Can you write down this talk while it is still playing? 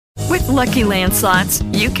Lucky Land Slots,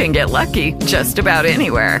 you can get lucky just about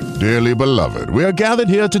anywhere. Dearly beloved, we are gathered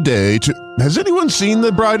here today to... Has anyone seen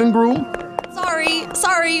the bride and groom?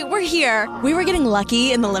 Sorry, we're here. We were getting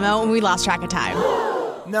lucky in the limo and we lost track of time.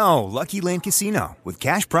 No, Lucky Land Casino, with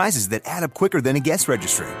cash prizes that add up quicker than a guest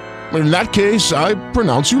registry. In that case, I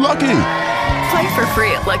pronounce you lucky. Play for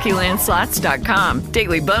free at LuckyLandSlots.com.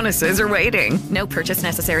 Daily bonuses are waiting. No purchase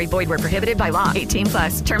necessary. Void where prohibited by law.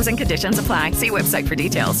 18+. Terms and conditions apply. See website for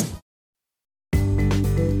details.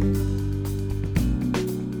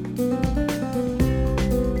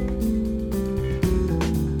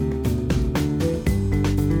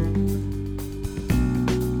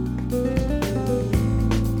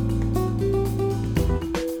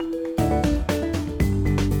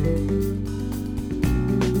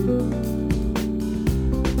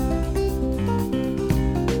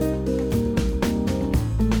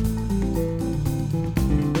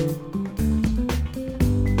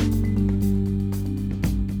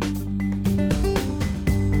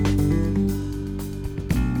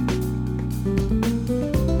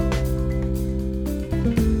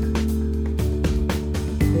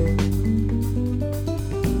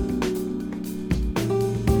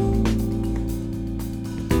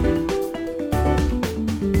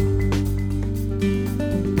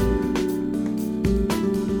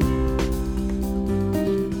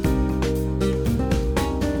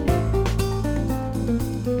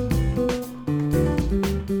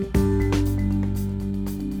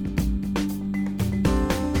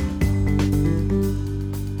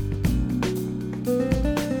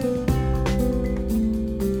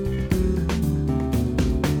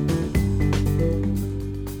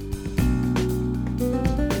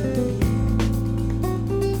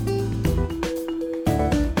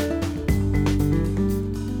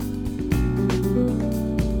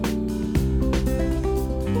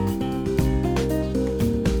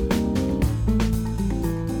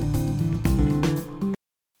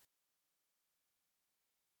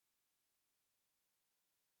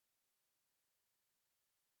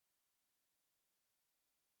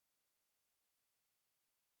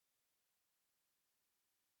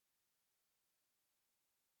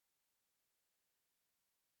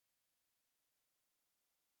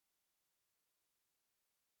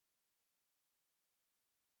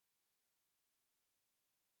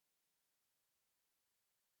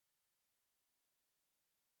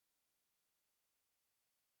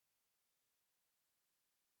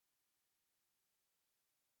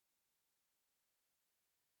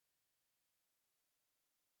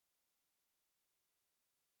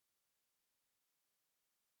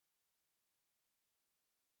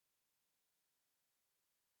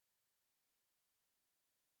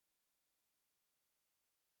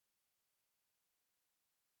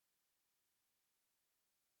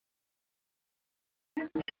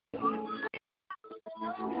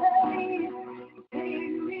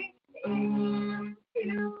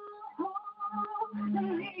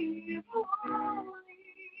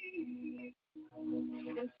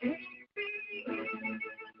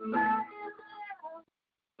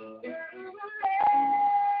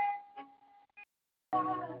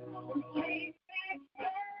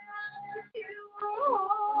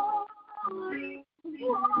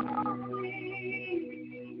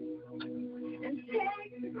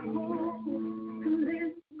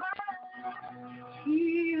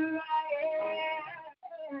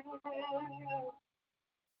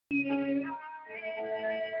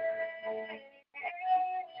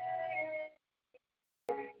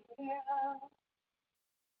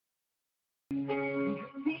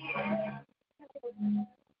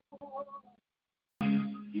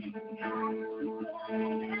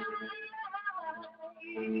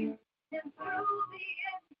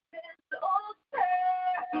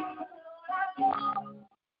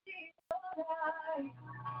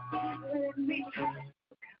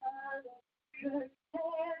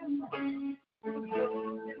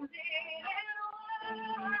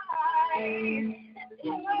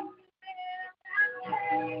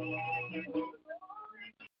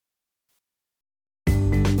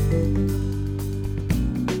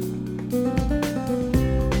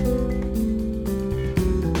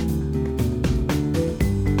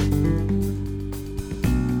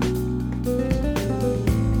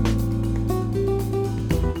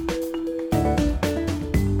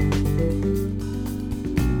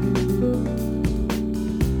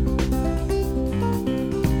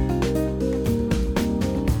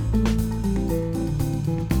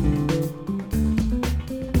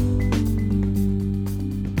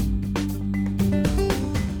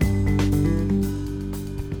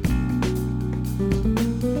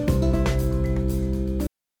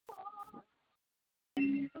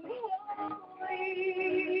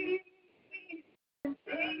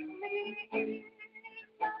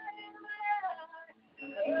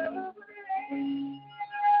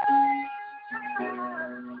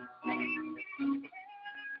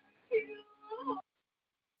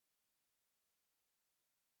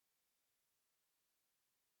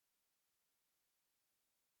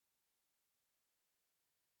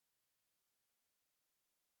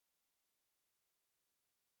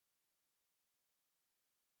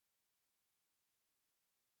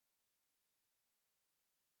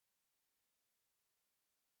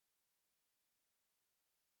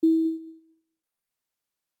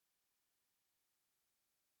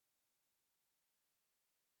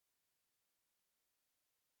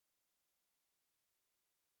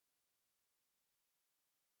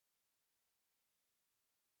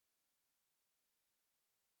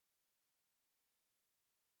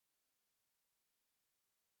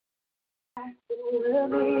 will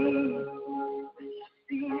be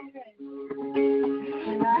spirit.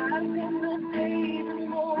 I've been the days and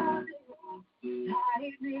mornings,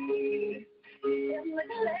 hide me in the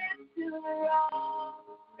cleft to the rock.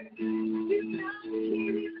 You don't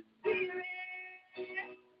keep spirit.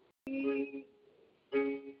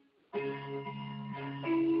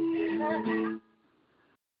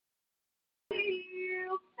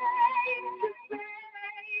 You face to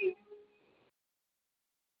face.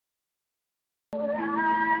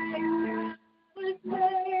 I was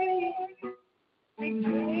made to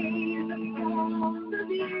gaze upon the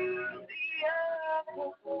beauty of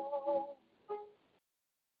the world.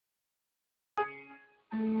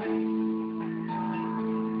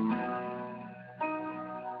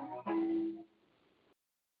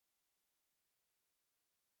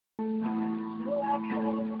 So I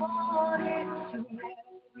come on into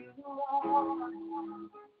where you are.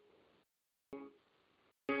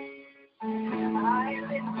 I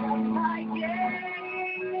lift up my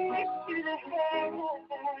gaze to the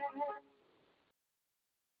heavens,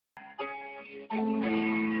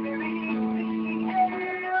 and everything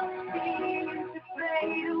else seems to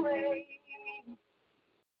fade away.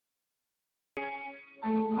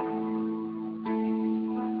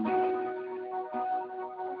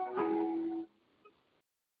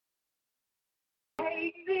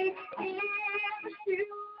 Take me into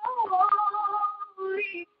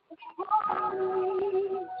holy,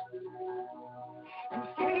 holy, and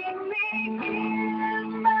take me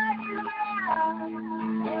in my life.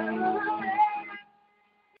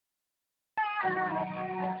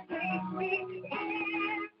 Take me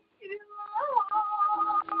into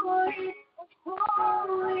holy,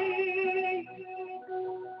 holy,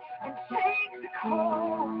 and take the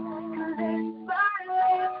cold, cleanse my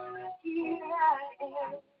lips. Here I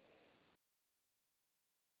am.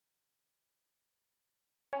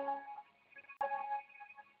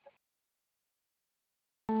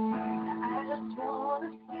 I just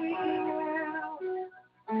wanna see you.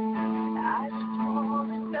 I just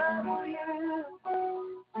wanna know you.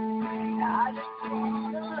 I just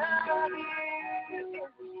wanna love you in the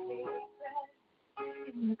secret,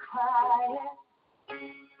 in the quiet.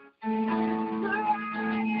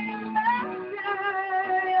 Surrounding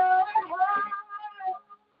after your heart.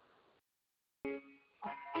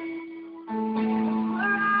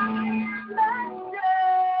 Surrounding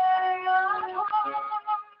after your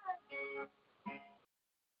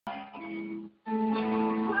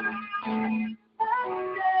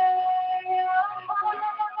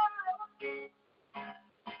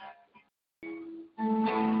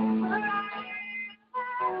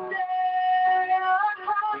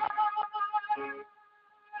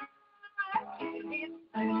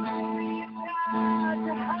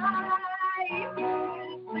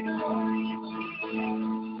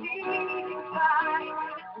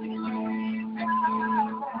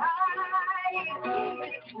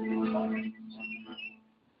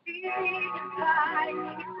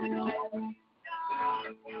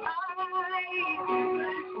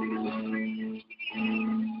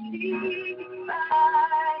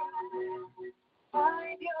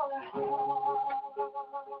Find your heart.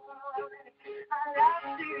 I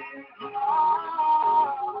love you more.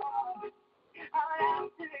 I love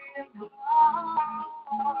you more.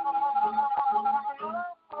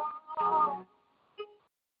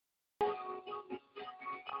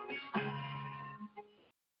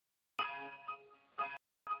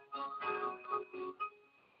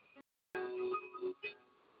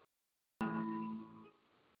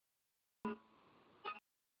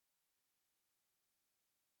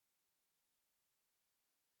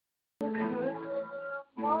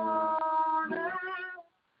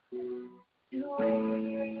 To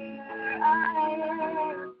where I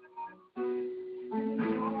am,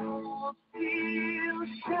 don't feel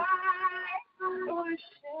shy or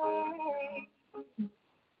shame.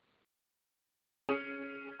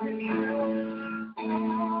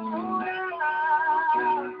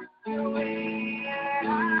 To where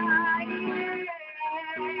I am,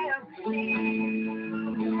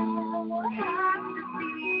 you don't have to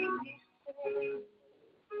be safe.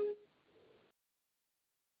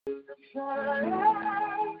 The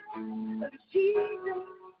love of Jesus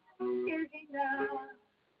is enough.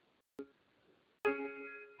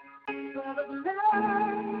 For the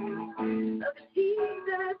love of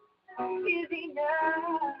Jesus is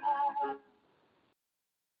enough.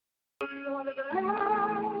 For the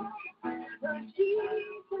love of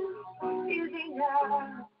Jesus is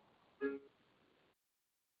enough.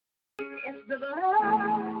 Yes, the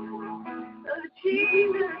love of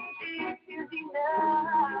Jesus is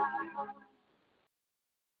enough.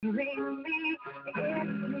 Bring me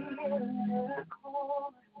in the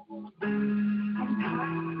cold.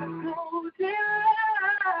 Impossible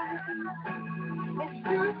delight. It's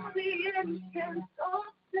just the instant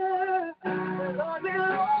altar. Lord, we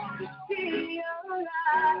long to see your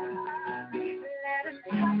light. Let us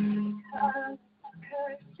touch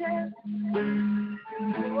curtains.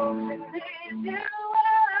 Open this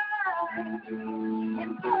wide.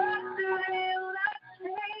 Impossible not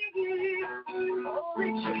changing. Only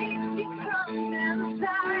change becomes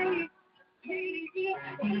inside. Take me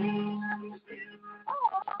into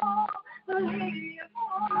all the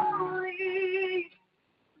holy.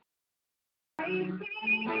 Take me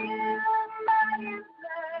in my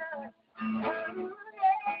love.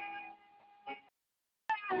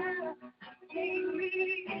 Take me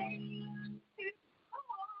into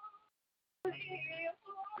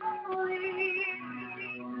holy.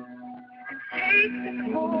 Take the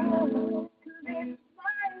cold to this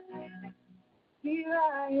life. Here I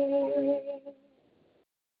am.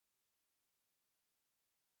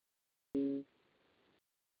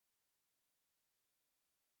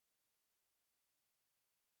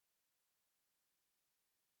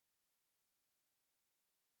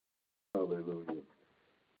 Hallelujah.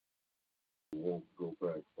 We won't go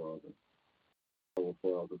back, Father. Our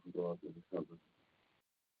Father, who art in heaven,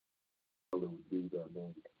 hallowed be thy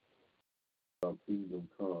name. Thy kingdom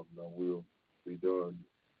come, thy will be done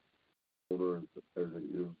on earth as it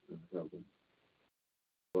is in heaven.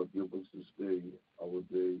 Lord, give us this day our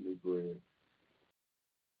daily bread,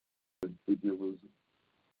 and forgive us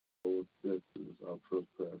our debts, our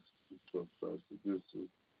trespasses against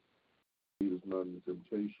us. Lead us not into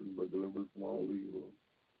temptation, but deliver us from all evil.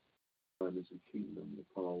 Thine is the kingdom, the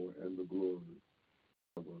power, and the glory.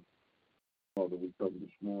 Father, we come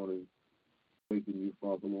this morning, thanking you,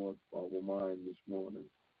 Father, Lord, for our mind this morning.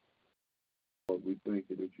 Lord, we thank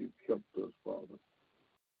you that you've kept us, Father.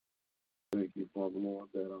 Thank you, Father, Lord,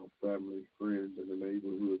 that our family, friends, and the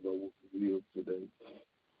neighborhood that will live today.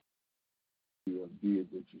 You have did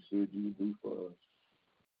what you said you would do for us.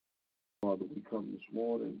 Father, we come this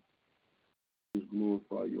morning to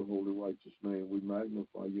glorify your holy, righteous name. We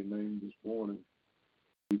magnify your name this morning.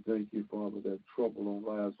 We thank you, Father, that trouble don't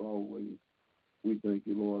last always. We thank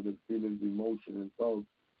you, Lord, that feelings, emotion, and thoughts,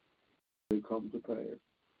 they come to pass.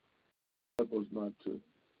 Help us not to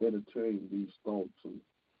entertain these thoughts and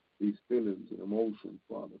these feelings and emotions,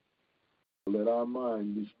 Father. Let our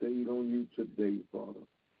mind be stayed on you today, Father.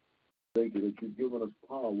 Thank you that you've given us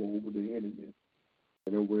power over the enemy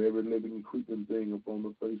and over every living, creeping thing upon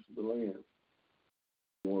the face of the land.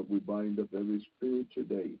 Lord, we bind up every spirit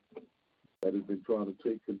today that has been trying to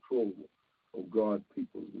take control of God's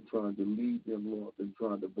people, been trying to lead them, Lord, been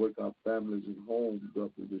trying to break our families and homes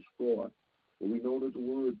up and destroy. But we know that the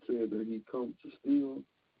word said that he comes to steal,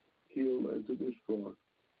 kill, and to destroy.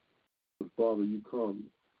 But Father, you come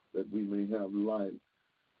that we may have life.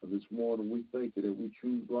 And this morning we thank you that we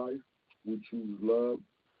choose life, we choose love.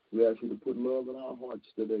 We ask you to put love in our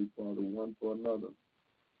hearts today, Father, one for another.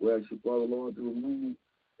 We ask you, Father, Lord, to remove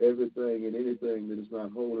everything and anything that is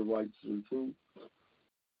not holy, righteous, and true.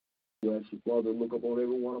 We ask you, Father, to look upon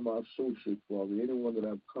every one of my associates, Father, anyone that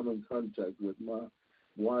I've come in contact with, my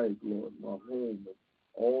wife, Lord, my home,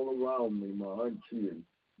 all around me, my auntie, and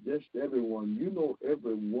just everyone. You know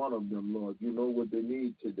every one of them, Lord. You know what they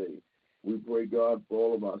need today. We pray, God, for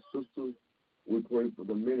all of our sisters. We pray for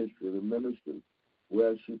the ministry, the ministers. We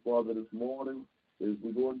ask you, Father, this morning, as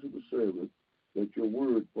we go into the service, that your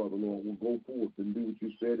word, Father, Lord, will go forth and do what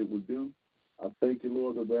you said it would do. I thank you,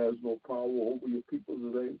 Lord, that there is no power over your people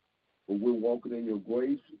today, but we're walking in your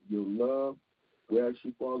grace, your love. We ask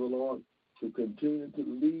you, Father, Lord, to continue to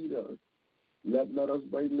lead us. Let not us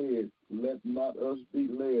be led. Let not us be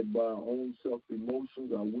led by our own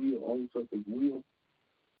self-emotions, our will, own selfish will.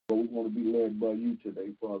 But we want to be led by you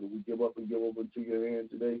today, Father. We give up and give over to your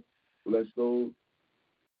hand today. Bless those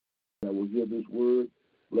that will hear this word.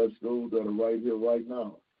 Bless those that are right here, right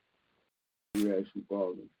now. We ask you,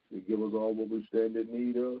 Father, to give us all what we stand in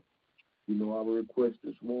need of. You know, our request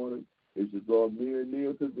this morning is to draw near and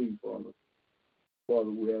near to thee, Father. Father,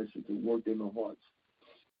 we ask you to work in the hearts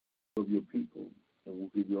of your people, and we'll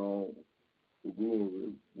give you all the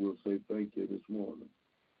glory. We'll say thank you this morning.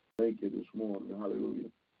 Thank you this morning. Hallelujah.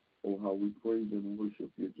 Oh, how we praise and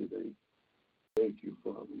worship you today. Thank you,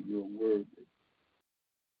 Father. You're worthy.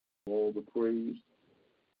 All the praise,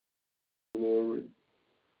 glory,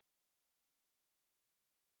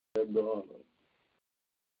 and the honor.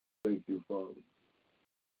 Thank you, Father.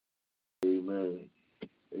 Amen.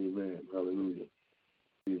 Amen. Hallelujah.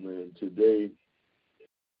 Amen. Today,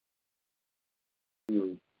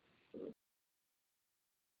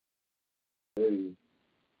 Today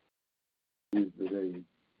is the day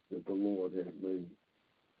that the Lord has made.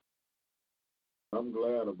 I'm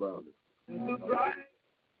glad about it.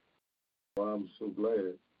 Well, I'm so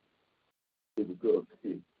glad because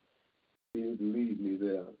he didn't leave me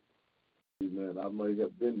there. Amen. I might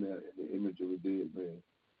have been there in the image of a dead man.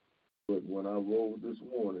 But when I rose this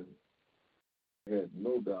morning, I had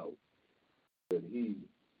no doubt that he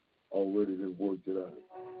already had worked it out.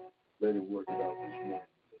 Let him work it out this morning.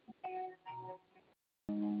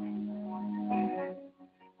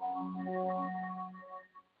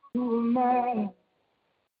 Who am I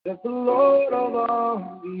that the Lord of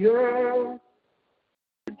all the earth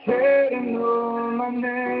would care to know my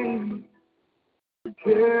name, would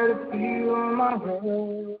care to feel my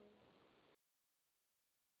hurt?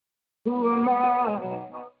 Who am I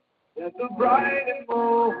that the bright and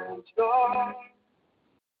morning star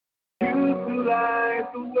used to light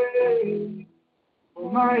the way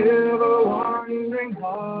for my ever-wandering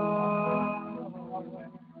heart?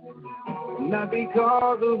 Not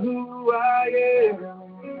because of who I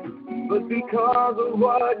am, but because of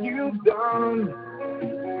what you've done.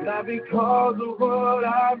 Not because of what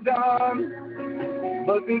I've done,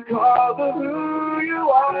 but because of who you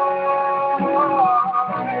are.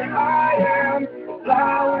 I am a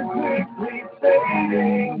flower quickly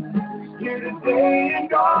fading, here today and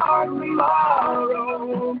gone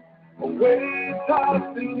tomorrow. A wave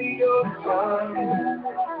tossed in the ocean,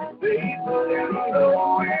 faithful in the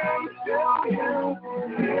wind, still you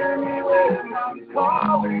hear me when I'm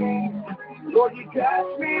calling. Lord, you catch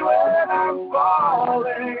me when I'm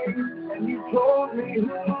falling, and you told me who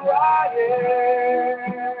I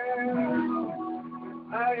am.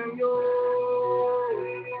 I am yours.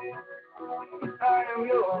 I am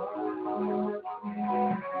yours.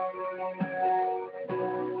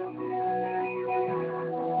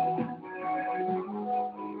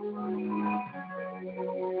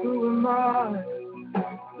 Who am I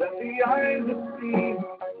that the eyes of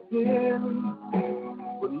sin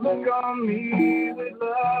would look on me with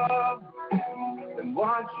love and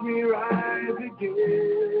watch me rise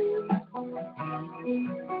again?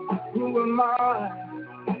 Who am I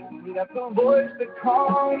that the voice that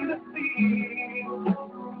calmed the sea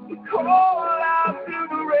would call out through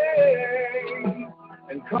the rain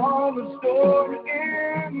and calm the storm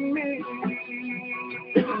in me?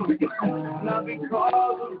 Not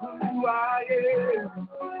because of who I am,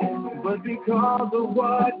 but because of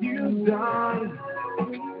what you've done.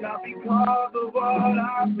 Not because of what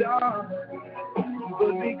I've done,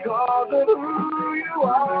 but because of who you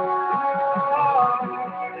are.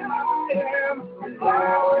 I am a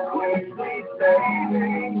flower quickly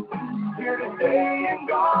fading, here today and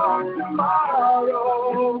gone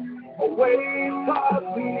tomorrow. A wave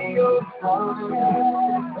tossed in the ocean,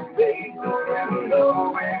 a vapor in the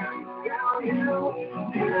wind. You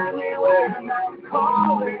hear me when I'm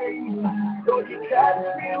calling, so you catch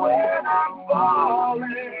me when I'm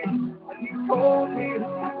falling, and you told me who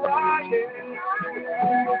I am.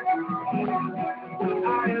 I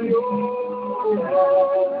am yours.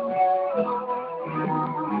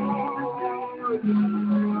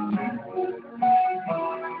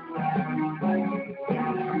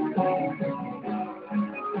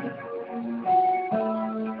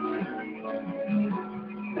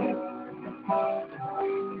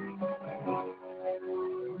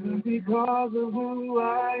 Because of who I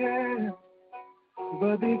am,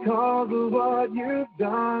 but because of what you've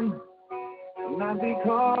done. Not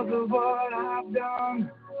because of what I've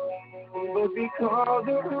done, but because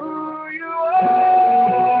of who you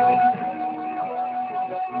are.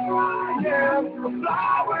 I am a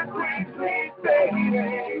flower quickly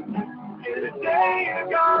fading, here today and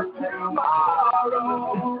gone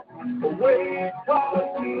tomorrow. A wave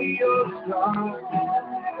tossed in the ocean,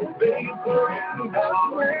 a vapor in the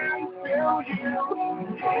wind. Still you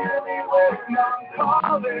hear me when I'm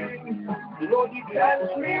calling. Lord, you catch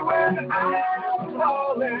me when I'm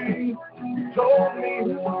falling. You told me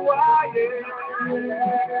who I am.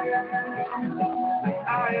 I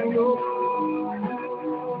am yours.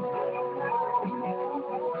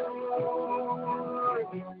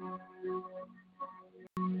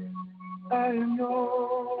 I am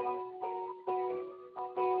yours.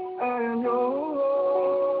 I am yours.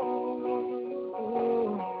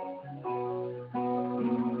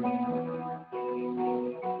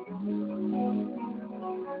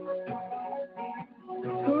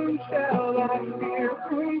 Whom shall I fear?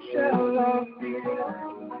 Whom shall I fear?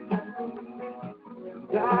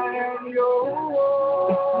 I am yours.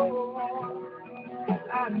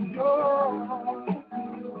 I am yours.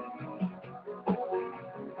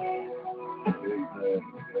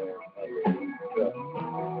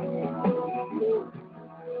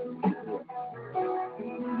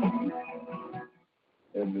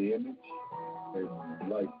 in the image and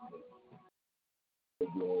likeness of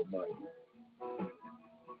the Almighty.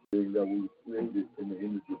 Being that we were created in the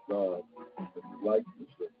image of God and the likeness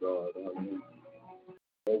of God. Hallelujah.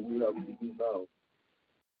 All we have to do now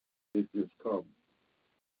is just come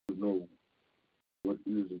to know what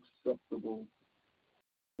is acceptable,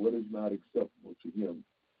 what is not acceptable to Him.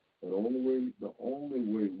 And the only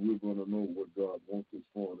way we're going to know what God wants this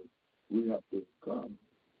morning, we have to come.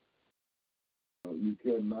 You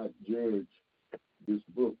cannot judge this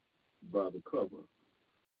book by the cover.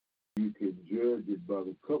 You can judge it by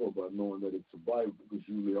the cover by knowing that it's a Bible, because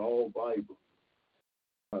usually all Bible,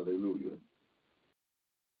 hallelujah,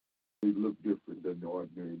 they look different than the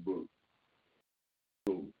ordinary book.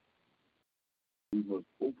 So we must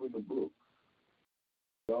open the book.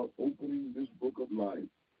 Without opening this book of life,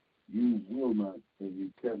 you will not and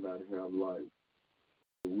you cannot have life.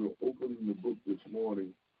 So we're opening the book this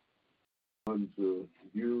morning unto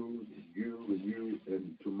you,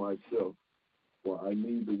 and to myself. For I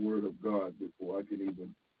need the word of God before I can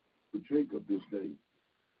even partake of this day.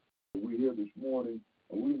 So we're here this morning,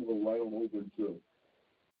 and we're going to go right on over to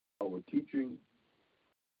our teaching,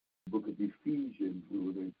 the book of Ephesians. We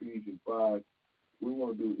were in Ephesians 5. We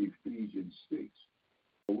want to do Ephesians 6.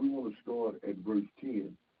 But we want to start at verse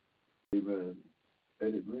 10. Amen.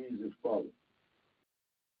 And it reads as follows.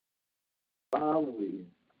 Finally,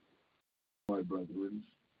 my brethren,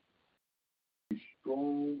 be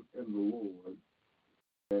strong in the Lord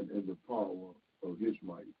and in the power of His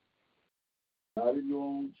might. Not in your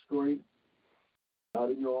own strength, not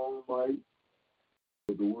in your own might,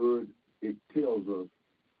 but the word, it tells us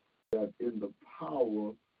that in the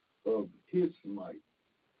power of His might.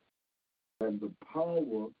 And the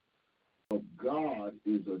power of God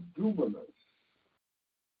is a dunamis.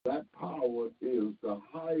 That power is the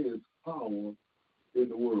highest power in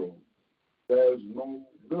the world. There's no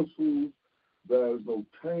missiles, there's no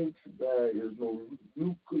tanks, there is no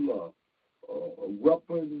nuclear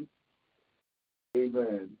weapon,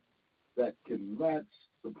 amen, that can match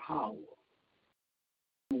the power.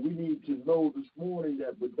 We need to know this morning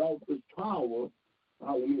that without this power,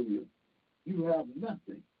 hallelujah, you have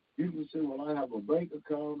nothing. You can say, well, I have a bank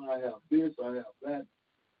account, I have this, I have that.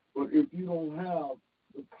 But if you don't have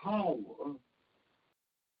the power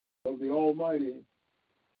of the Almighty,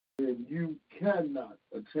 then you cannot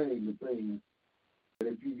attain the things. And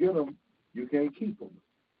if you get them, you can't keep them.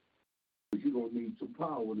 But you're going to need some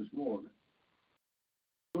power this morning.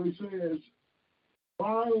 So he says,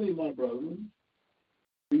 finally, my brethren,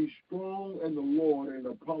 be strong in the Lord and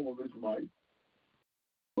the power of His might.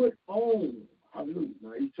 Put on, hallelujah.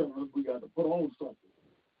 Now he's telling us we got to put on something.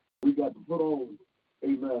 We got to put on,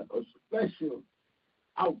 amen, a special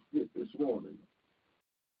outfit this morning.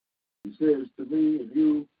 He says to me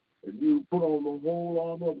and you put on the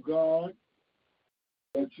whole armor of God,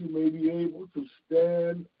 that you may be able to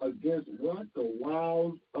stand against what? The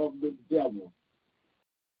wiles of the devil.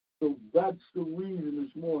 So that's the reason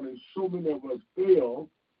this morning so many of us fail.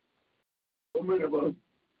 So many of us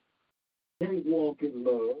can't walk in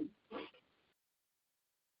love.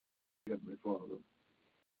 Heavenly Father.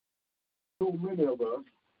 So many of us,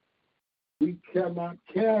 we cannot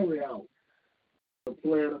carry out the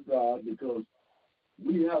plan of God because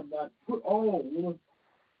we have not put on.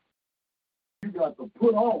 You got to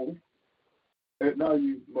put on, and now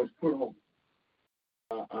you must put on.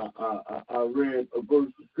 I read a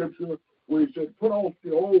verse of scripture where he said, put off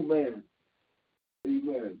the old man.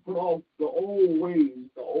 Amen. Put off the old ways,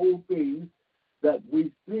 the old things that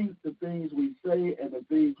we think, the things we say, and the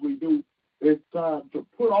things we do. It's time to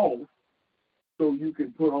put off so you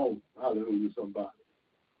can put on. Hallelujah, somebody.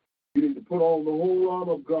 You need to put on the whole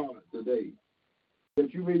armor of God today,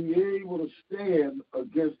 that you may be able to stand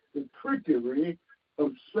against the trickery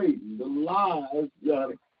of Satan, the lies,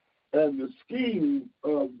 and the scheme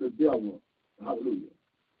of the devil. Hallelujah.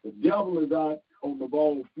 The devil is out on the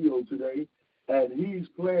ball field today, and he's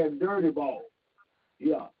playing dirty ball.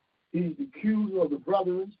 Yeah. He's the accuser of the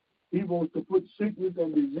brethren. He wants to put sickness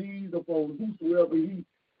and disease upon whosoever he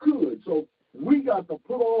could. So we got to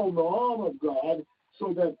put on the armor of God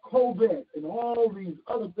so that COVID and all these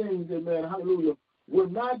other things, amen, hallelujah, will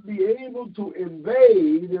not be able to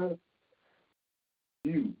invade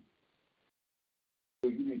you. So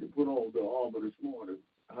you need to put on the armor this morning.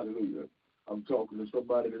 Hallelujah. I'm talking to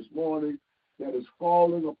somebody this morning that is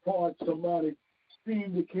falling apart. Somebody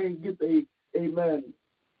seems they can't get the, amen,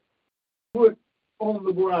 foot on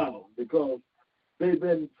the ground because they've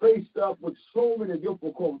been faced up with so many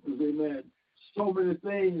difficulties, amen. So many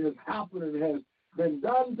things have happened and has been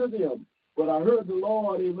done to them. But I heard the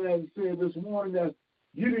Lord, amen, say this morning that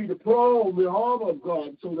You need to put on the armor of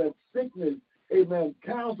God so that sickness, amen,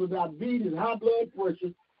 cancer, diabetes, high blood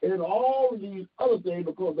pressure, and all of these other things,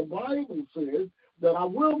 because the Bible says that I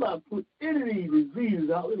will not put any of these diseases,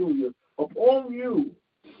 hallelujah, upon you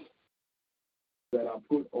that I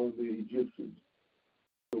put on the Egyptians.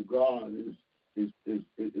 So God is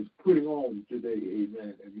putting on today,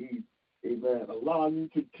 amen, and He's, amen, allowing you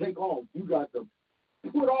to take off. You got to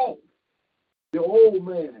put off the old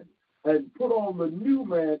man and put on the new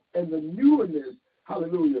man and the newness,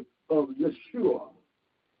 hallelujah, of Yeshua.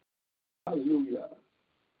 Hallelujah.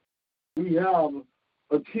 We have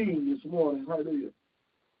a king this morning, hallelujah.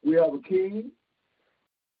 We have a king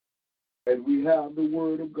and we have the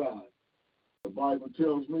word of God. The Bible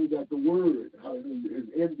tells me that the word, hallelujah, is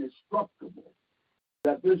indestructible.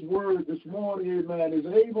 That this word this morning, amen, is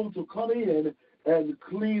able to come in and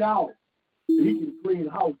clean out. He can clean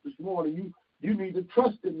house this morning. You need to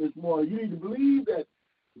trust him this morning. You need to believe that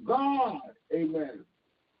God, amen,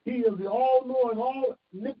 he is the all-knowing,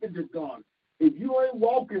 all-omnipotent God. If you ain't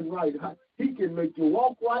walking right, he can make you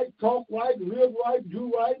walk right, talk right, live right,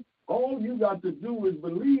 do right. All you got to do is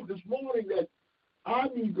believe this morning that I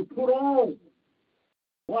need to put on.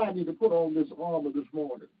 Why I need to put on this armor this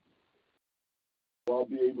morning? So I'll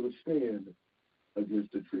be able to stand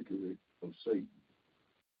against the trickery of Satan.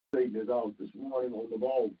 Satan is out this morning on the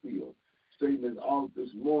ball field. Satan is out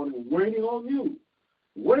this morning waiting on you,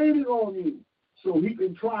 so he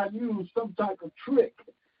can try and use some type of trick,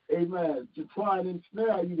 amen, to try and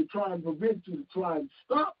ensnare you, to try and prevent you, to try and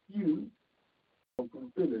stop you from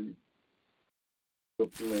fulfilling the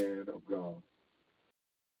plan of God.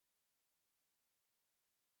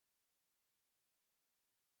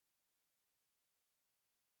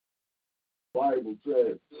 The Bible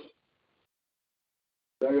says,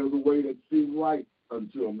 there is a way that seems right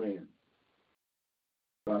unto a man.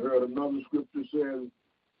 I heard another scripture says,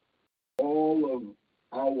 all of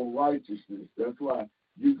our righteousness. That's why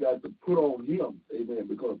you got to put on him, amen,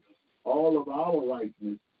 because all of our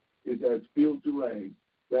righteousness is as filthy rags.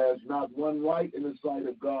 There's not one right in the sight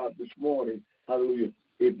of God this morning, hallelujah,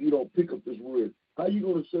 if you don't pick up this word. How you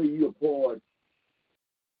going to say you're a part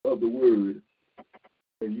of the word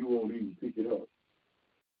and you won't even pick it up?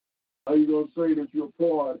 How you going to say that you're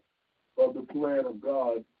part of the plan of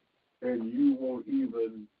God and you won't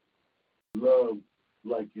even love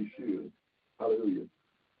like you should? Hallelujah.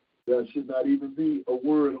 There should not even be a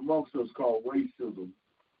word amongst us called racism.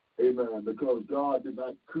 Amen. Because God did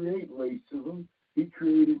not create racism. He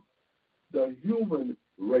created the human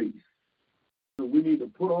race. So we need to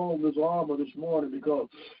put on this armor this morning because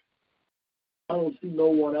I don't see no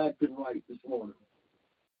one acting right this morning.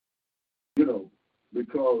 You know,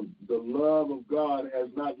 because the love of God has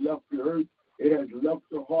not left the earth. It has left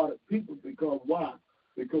the heart of people. Because why?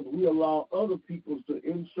 Because we allow other people to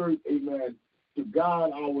insert, amen, to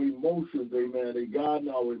guide our emotions, amen. They guide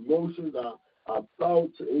our emotions, our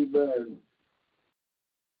thoughts, amen,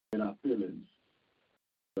 and our feelings.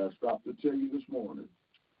 I stopped to tell you this morning,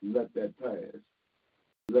 let that pass.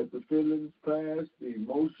 Let the feelings pass, the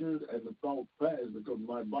emotions, and the thoughts pass, because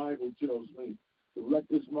my Bible tells me to let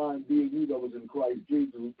this mind be in you that was in Christ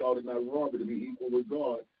Jesus, who thought it not robbery to be equal with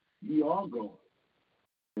God. Ye are God,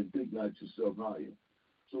 and think not yourself higher.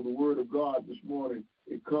 So the word of God this morning,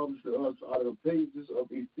 it comes to us out of the pages of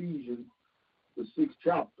Ephesians, the 6th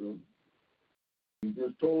chapter. He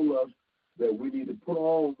just told us that we need to put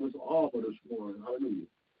on this armor this morning. Hallelujah.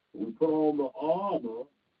 We put on the armor,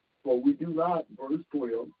 for we do not, verse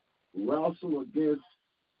 12, wrestle against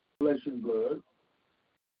flesh and blood.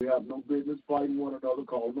 We have no business fighting one another,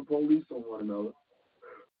 calling the police on one another,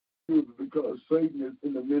 because Satan is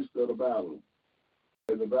in the midst of the battle.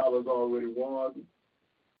 And the battle is already won.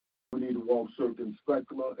 We need to walk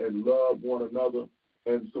circumspectly and love one another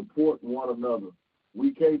and support one another.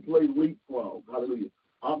 We can't play leapfrog. Hallelujah.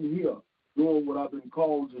 I'm here doing what I've been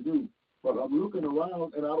called to do, but I'm looking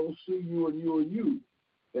around and I don't see you and you and you.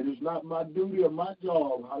 And it's not my duty or my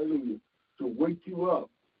job, hallelujah, to wake you up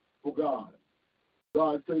for God.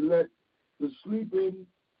 God said, let the sleeping,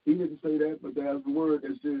 he didn't say that, but there's the word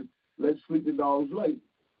that says, let sleeping dogs lay.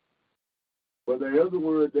 But there is a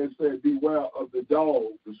word that said, beware of the dog,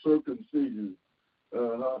 the circumcision.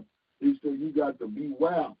 He said, you got to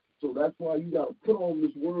beware. So that's why you got to put on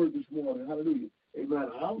this word this morning. Hallelujah. Amen.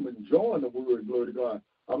 I'm enjoying the word, glory to God.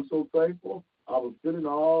 I'm so thankful. I was feeling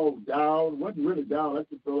all down. Wasn't really down. I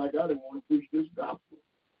just felt like I didn't want to preach this gospel.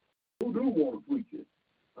 Who do want to preach it?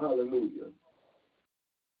 Hallelujah.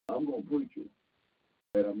 I'm going to preach it.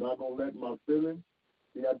 And I'm not going to let my feelings,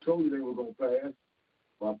 see, I told you they were going to pass.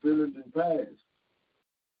 My feelings didn't pass.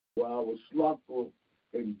 While I was slothful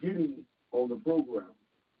in getting on the program.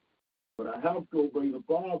 But I have to obey the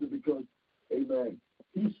Father because, amen,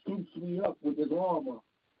 he scoops me up with his armor,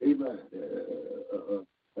 amen.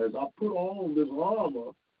 As I put on this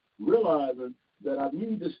armor, realizing that I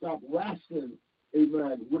need to stop wrestling,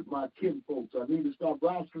 amen, with my kinfolks. I need to stop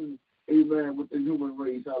wrestling, amen, with the human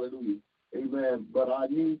race, hallelujah, amen. But I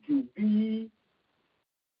need to be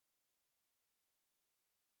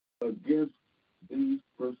against these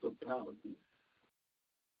principalities,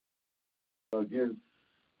 against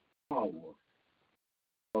power,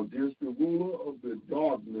 against the ruler of the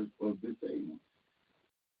darkness of this age,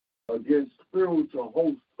 against spiritual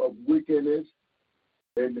hosts of wickedness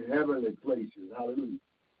in heavenly places. Hallelujah.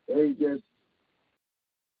 It ain't just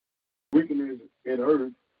wickedness in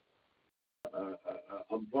earth.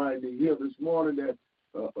 I'm finding here this morning that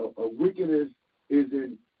a wickedness is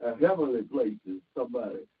in heavenly places.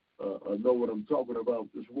 Somebody know what I'm talking about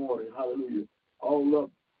this morning. Hallelujah. All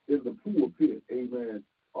up in the pulpit. Amen.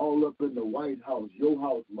 All up in the White House, your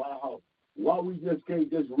house, my house. Why we just can't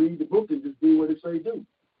just read the book and just do what it say do?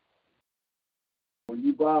 When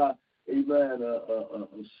you buy, amen,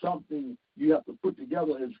 something, you have to put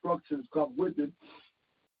together, instructions come with it.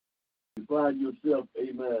 You find yourself,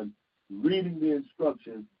 amen, reading the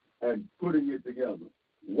instructions and putting it together.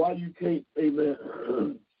 Why you can't, amen,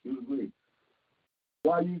 excuse me,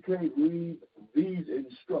 why you can't read these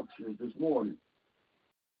instructions this morning?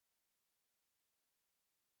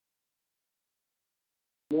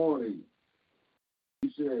 He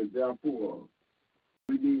says, therefore,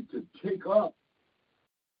 we need to take up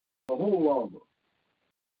the whole armor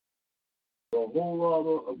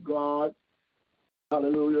of God.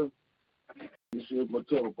 Hallelujah. You see if my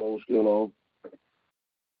telephone's still on.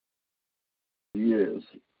 Yes.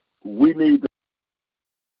 We need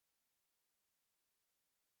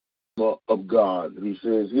the armor of God. He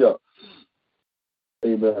says here,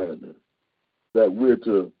 amen, that we're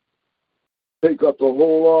to take up the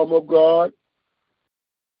whole armor of God,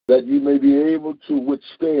 that you may be able to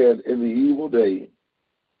withstand in the evil day,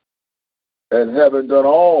 and having done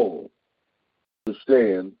all to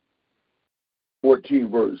stand. 14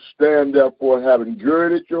 verse. Stand therefore, having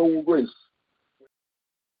girded your waist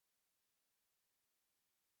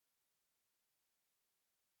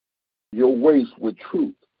with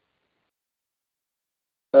truth,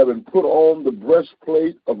 having put on the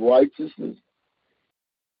breastplate of righteousness,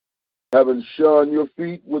 having shod your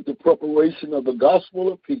feet with the preparation of the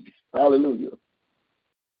gospel of peace. Hallelujah.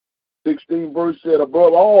 16 verse said,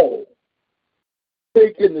 above all,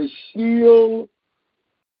 taking the shield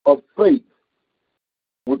of faith,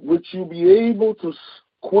 with which you be able to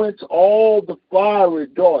quench all the fiery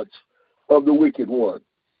darts of the wicked one.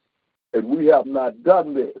 And we have not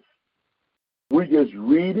done this. We just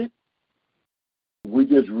read it. We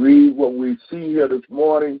just read what we see here this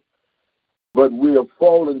morning, but we have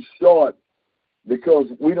fallen short because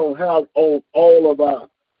we don't have all of our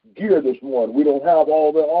gear this morning. We don't have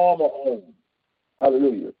all the armor on.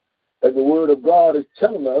 Hallelujah. And the word of God is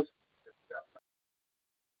telling us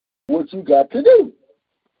what you got to do.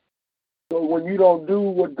 So when you don't do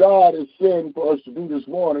what God is saying for us to do this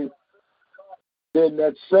morning, then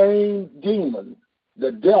that same demon,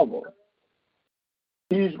 the devil,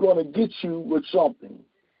 he's going to get you with something.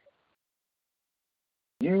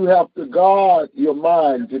 You have to guard your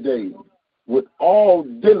mind today with all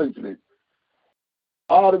diligence.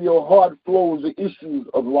 Out of your heart flows the issues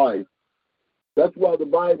of life. That's why the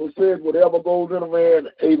Bible says whatever goes in a man,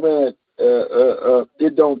 amen,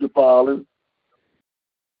 it don't defile him.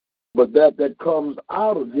 But that comes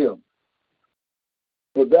out of him.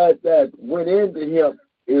 So that went into him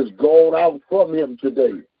is gone out from him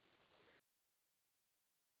today.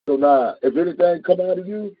 So now, if anything come out of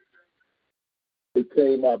you, it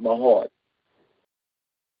came out my heart.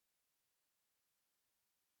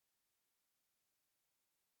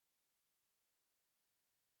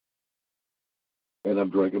 And I'm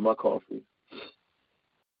drinking my coffee.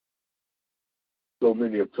 So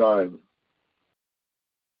many of times,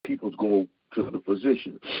 people go to the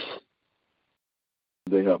physician.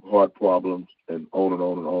 They have heart problems and on and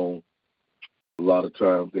on and on. A lot of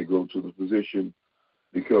times they go to the physician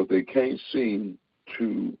because they can't seem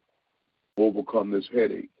to overcome this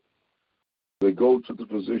headache. They go to the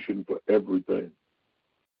physician for everything.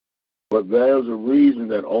 But there's a reason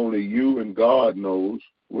that only you and God knows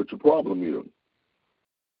what your problem is.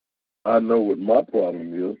 I know what my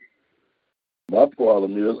problem is. My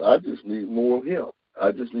problem is I just need more of him.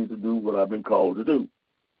 I just need to do what I've been called to do.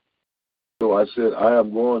 So I said, I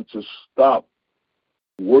am going to stop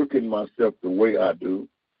working myself the way I do,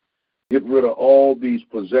 get rid of all these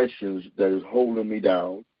possessions that is holding me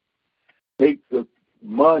down, take the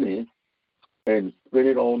money and spend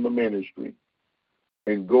it on the ministry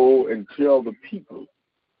and go and tell the people.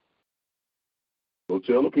 Go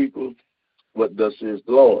tell the people what thus says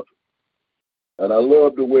the Lord. And I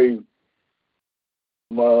love the way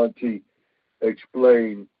my auntie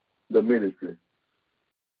explained the ministry.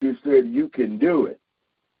 She said, you can do it.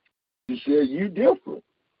 She said, you different.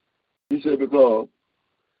 She said, because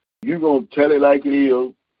you're going to tell it like it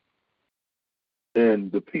is,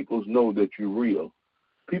 and the people know that you're real.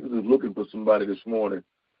 People is looking for somebody this morning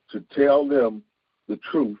to tell them the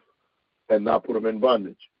truth and not put them in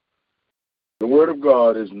bondage. The word of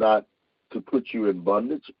God is not to put you in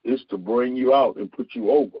bondage. It's to bring you out and put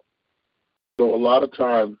you over. So a lot of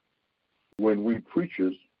times when we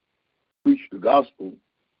preachers preach the gospel,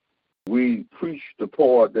 we preach the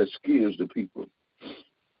part that scares the people.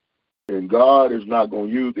 And God is not going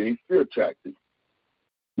to use any fear tactics.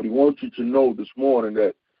 But he wants you to know this morning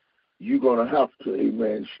that you're going to have to,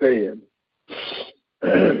 amen, stand.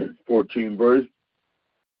 14 verse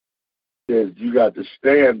says you got to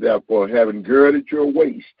stand therefore, having girded your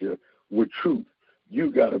waist with truth.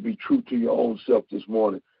 You got to be true to your own self this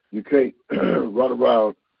morning. You can't run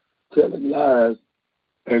around telling lies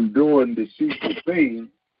and doing deceitful things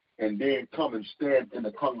and then come and stand in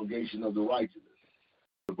the congregation of the righteous.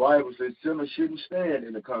 The Bible says sinners shouldn't stand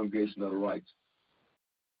in the congregation of the righteous.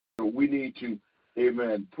 So we need to,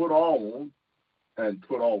 amen, put on and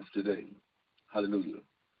put off today. Hallelujah.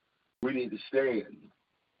 We need to stand,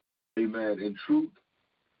 amen, in truth.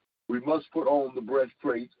 We must put on the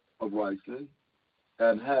breastplate of righteousness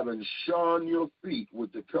and having shod your feet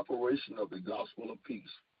with the preparation of the gospel of peace.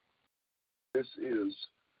 This is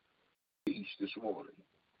peace this morning.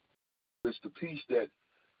 It's the peace that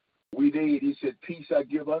we need. He said, peace I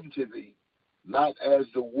give unto thee, not as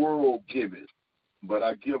the world giveth, but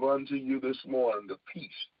I give unto you this morning the peace,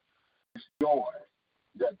 this joy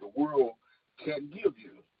that the world can't give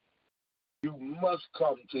you. You must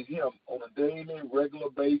come to him on a daily, regular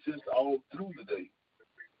basis all through the day.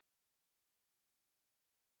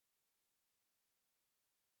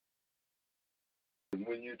 And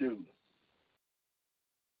when you do,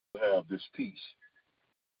 you have this peace.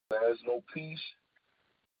 There's no peace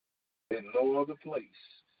in no other place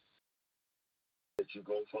that you're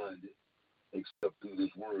going to find it except through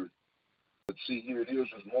this word. But see, here it is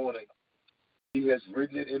this morning. He has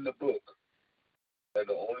written it in the book. And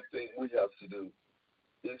the only thing we have to do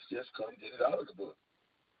is just come get it out of the book.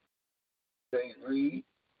 Can't read.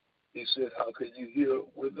 He said, how can you hear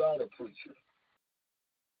without a preacher?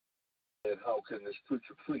 And how can this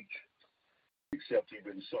preacher preach except he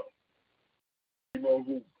been sent? You know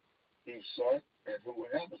who he's sent and who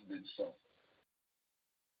hasn't been sent.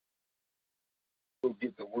 We'll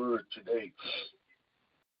get the word today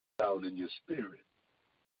down in your spirit.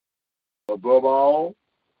 Above all,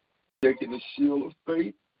 taking the shield of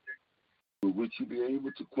faith, with which you be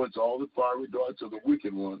able to quench all the fiery darts of the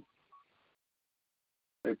wicked one,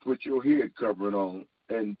 and put your head covering on,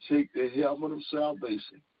 and take the helmet of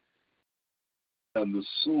salvation and the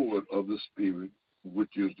sword of the Spirit,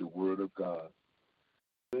 which is the word of God.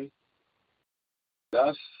 See?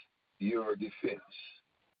 That's your defense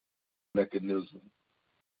mechanism,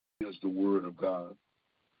 is the word of God.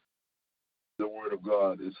 The word of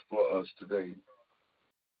God is for us today.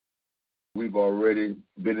 We've already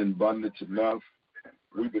been in bondage enough.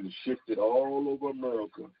 We've been shifted all over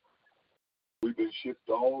America. We've been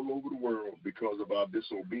shifted all over the world because of our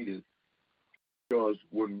disobedience. Because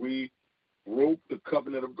when we broke the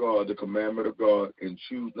covenant of God, the commandment of God, and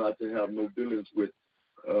choose not to have no dealings with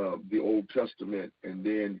the Old Testament, and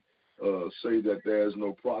then say that there's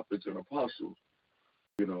no prophets and apostles,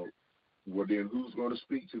 well then who's going to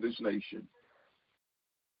speak to this nation?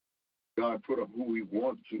 God put up who he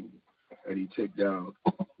wants to, and he take down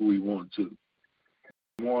who he wants to.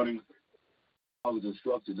 This morning, I was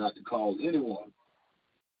instructed not to call anyone.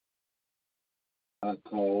 I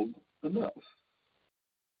called enough.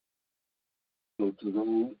 So to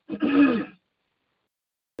those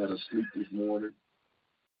that are asleep this morning,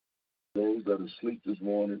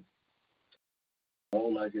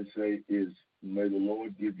 all I can say is, may the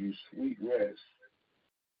Lord give you sweet rest.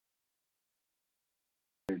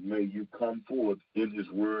 And may you come forth in his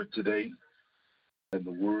word today, and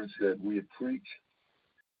the words that we have preached,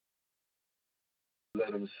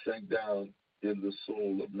 let them sink down in the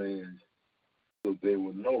soul of man, so they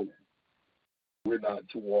will know we're not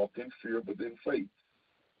to walk in fear, but in faith.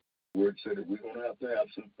 The word said that we're going to have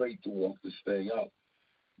some faith to walk this thing out,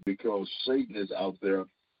 because Satan is out there,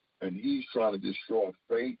 and he's trying to destroy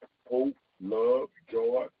faith, hope, love,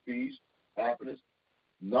 joy, peace, happiness,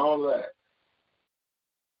 and all that.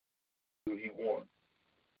 What he wants.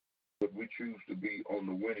 but we choose to be on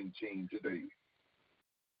the winning team today.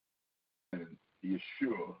 And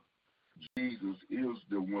Yeshua, Jesus is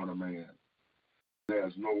the wonder man.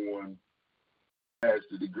 There's no one has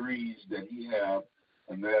the degrees that he has,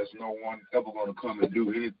 and there's no one ever going to come and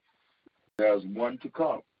do it. There's one to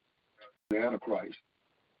come, the Antichrist.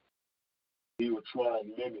 He will try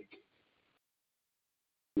and mimic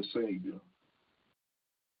the Savior,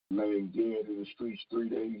 laying dead in the streets 3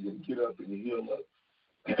 days and get up and heal up.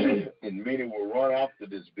 And many will run after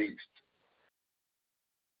this beast.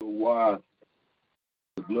 So while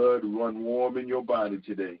the blood run warm in your body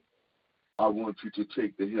today, I want you to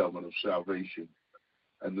take the helmet of salvation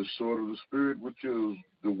and the sword of the Spirit, which is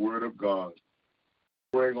the word of God,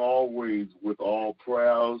 praying always with all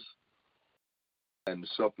prayers and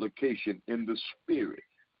supplication in the Spirit,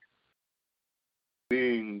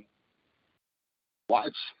 being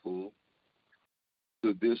watchful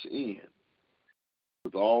to this end,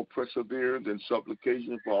 with all perseverance and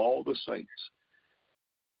supplication for all the saints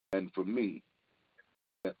and for me,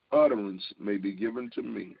 that utterance may be given to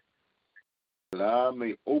me, that I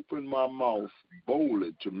may open my mouth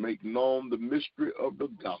boldly to make known the mystery of the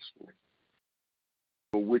gospel,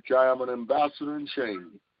 for which I am an ambassador in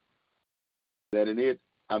chains, that in it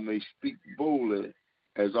I may speak boldly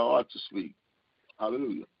as I ought to speak.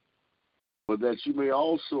 Hallelujah. But that you may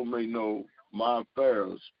also know my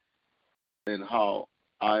affairs and how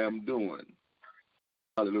I am doing.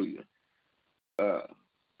 Hallelujah.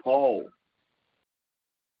 Paul,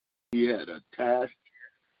 he had a task,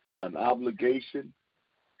 an obligation,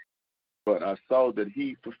 but I saw that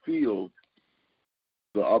he fulfilled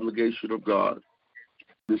the obligation of God.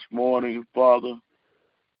 This morning, Father,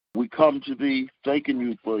 we come to thee thanking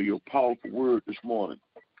you for your powerful word this morning.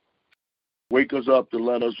 Wake us up to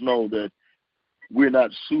let us know that we're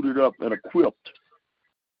not suited up and equipped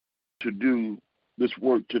to do this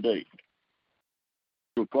work today.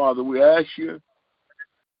 So, Father, we ask you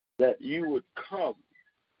that you would come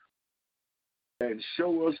and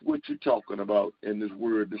show us what you're talking about in this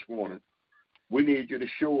word this morning. We need you to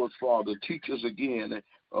show us, Father, teach us again,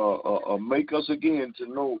 make us again to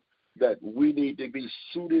know that we need to be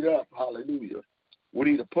suited up. Hallelujah.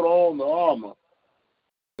 We need to put on the armor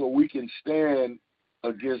so we can stand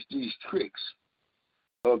against these tricks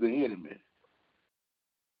of the enemy.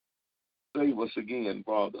 Save us again,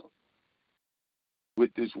 Father,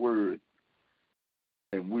 with this word,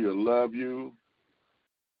 and we'll love you.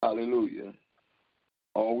 Hallelujah.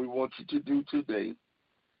 All we want you to do today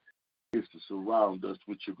is to surround us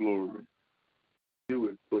with your glory. Do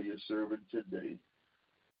it for your servant today.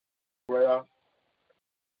 Prayer,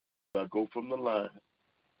 I go from the line.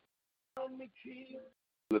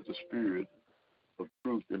 Let the spirit of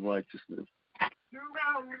truth and righteousness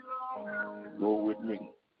go with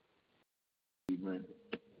me. Amen.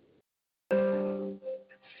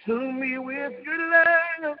 Fill me with your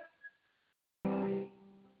love.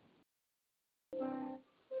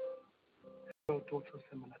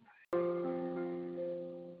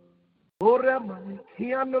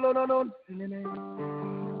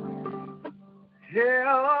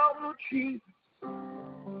 Help, Jesus.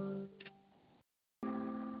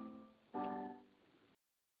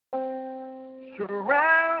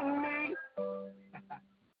 Surround me,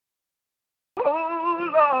 oh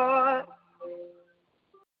Lord.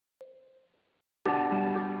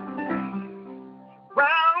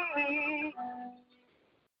 Surround me,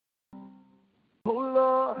 oh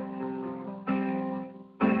Lord.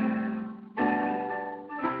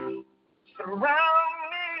 Surround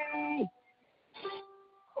me,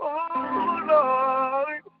 oh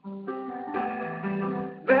Lord.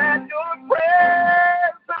 Let your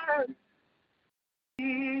presence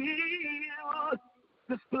heal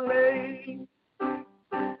this place.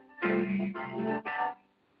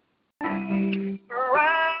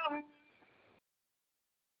 Surround,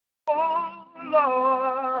 oh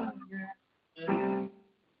Lord.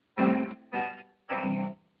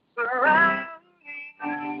 Surround me,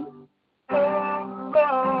 oh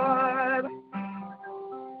Lord.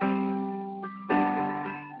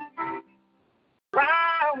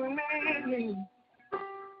 Surround me,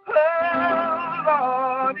 oh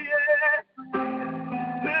Lord, yeah.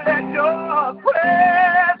 Let your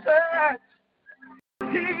presence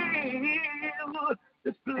heal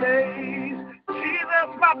this place. Jesus,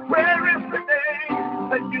 my prayer is today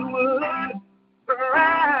that you would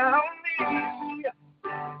surround me.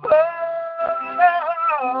 Oh,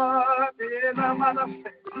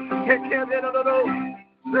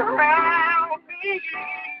 surround me.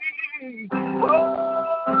 Oh,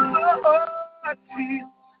 Jesus.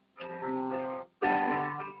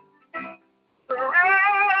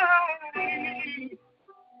 Surround me.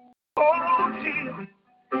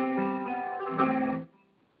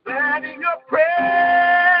 your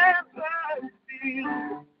presence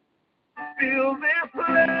fill this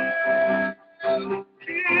place.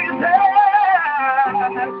 Jesus,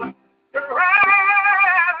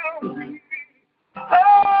 surround me.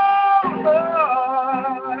 Oh,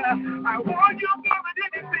 Lord, I want you more than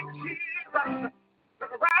anything, Jesus.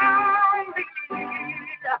 Surround me.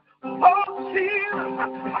 Oh, Jesus,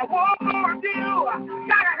 I want more of you.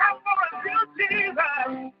 Gotta have more of you,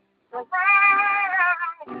 Jesus.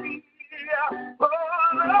 Surround me. Oh,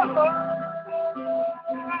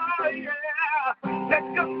 yeah. Let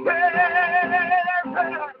your presence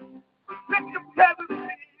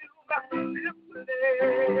fill this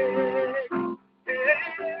place.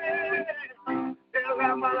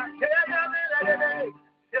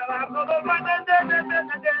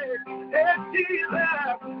 Jesus,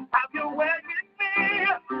 have your way in me.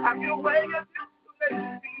 Have your way in this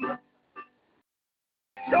place.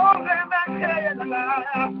 Show them I can.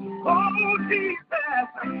 Oh,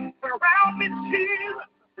 Jesus, surround me, Jesus.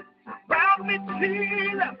 Surround me,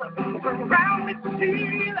 Jesus. Surround me,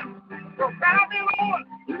 Jesus. Surround me, Lord.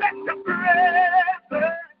 Let your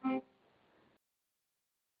presence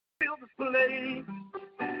fill this place.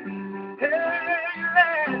 Hey,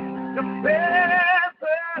 let your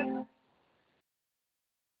presence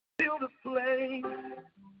fill this place.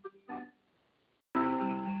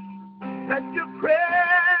 Let your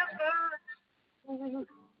presence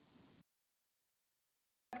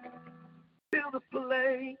fill this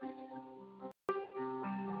place.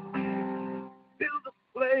 Fill this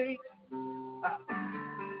place.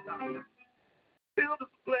 Fill this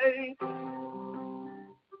place.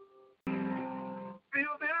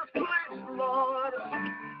 Fill this place, Lord.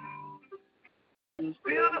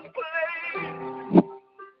 Fill this place.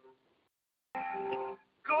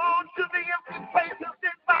 Go to the empty places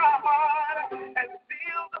in my heart and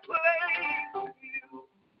fill the place with you.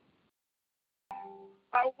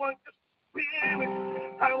 I want your spirit.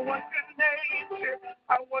 I want your nature.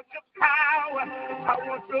 I want your power. I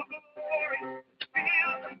want your glory.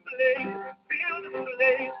 Fill the place. Fill the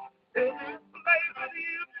place. Fill this place with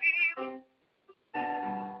you, Jesus.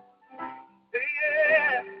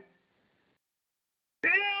 Yeah.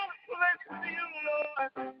 Fill the place with you,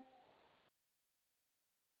 Lord.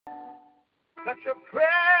 Let your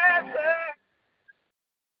presence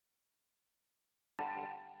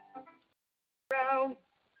around.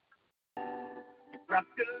 Wrap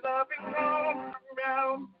your loving arms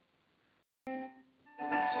around.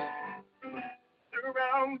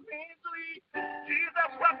 Surround me, please.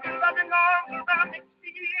 Jesus, wrap your loving arms around me,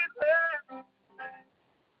 Jesus.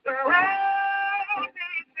 Surround me,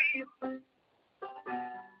 Jesus.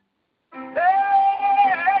 Oh,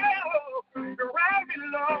 surround me,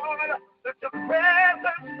 Lord. Let your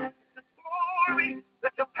presence, the glory,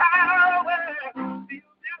 let your power fill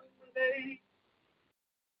this place.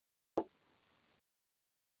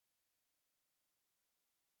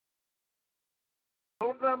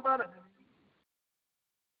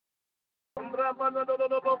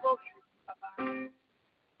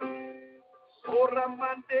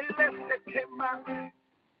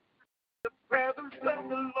 The presence of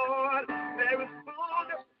the Lord, there is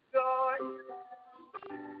fullness of joy.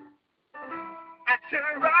 At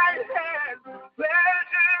your right hand,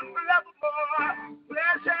 pleasure forevermore,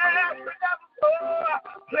 pleasure forevermore,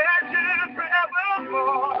 pleasure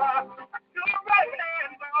forevermore. At your right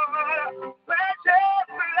hand, Lord, pleasure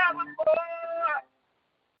forevermore.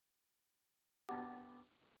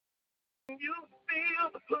 You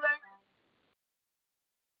feel the place.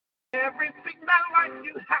 Everything that life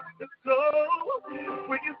you have to go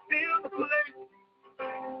when you feel the place.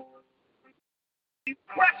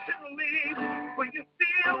 Depression leaves when you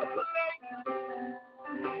feel the place.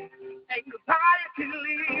 Anxiety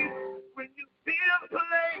leaves when you feel the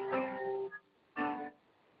place.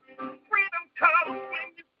 Freedom comes when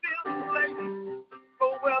you feel the place.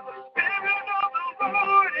 For where the Spirit of the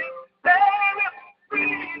Lord is, there is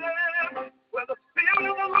freedom. Where the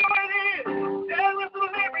Spirit of the Lord is, there is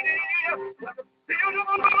liberty. Where the Spirit of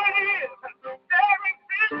the Lord is, there is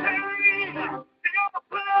victory. Feel the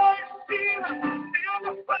place, Jesus. Feel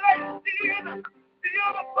the place, Jesus. Feel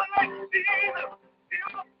the place, Jesus. Feel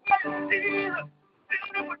the place, Jesus.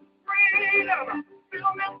 Fill it with freedom.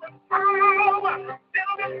 Fill it with power.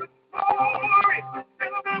 Fill it with glory.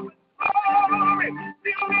 Fill it with glory.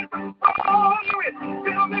 Fill it with glory.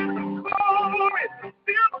 Fill it with glory.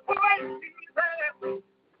 Fill the place, Jesus.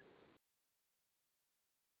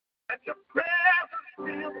 Let your presence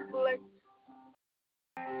fill the place.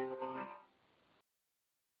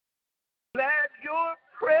 Let your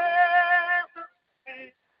presence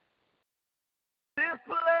fill this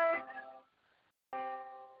place.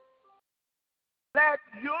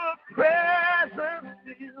 presence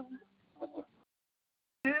fills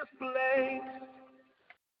this place.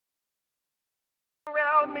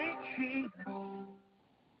 Around me, Jesus.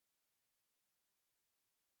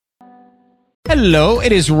 Hello,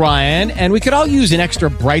 it is Ryan, and we could all use an extra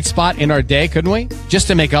bright spot in our day, couldn't we? Just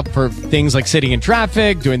to make up for things like sitting in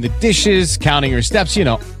traffic, doing the dishes, counting your steps, you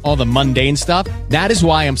know, all the mundane stuff. That is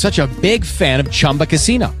why I'm such a big fan of Chumba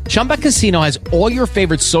Casino. Chumba Casino has all your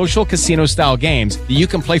favorite social casino-style games that you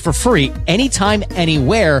can play for free anytime,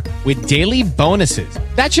 anywhere with daily bonuses.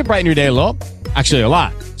 That should brighten your day a little. Actually, a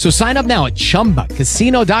lot. So sign up now at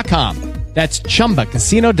ChumbaCasino.com. That's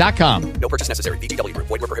ChumbaCasino.com. No purchase necessary. VGW Group.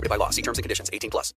 Void where prohibited by law. See terms and conditions. 18+.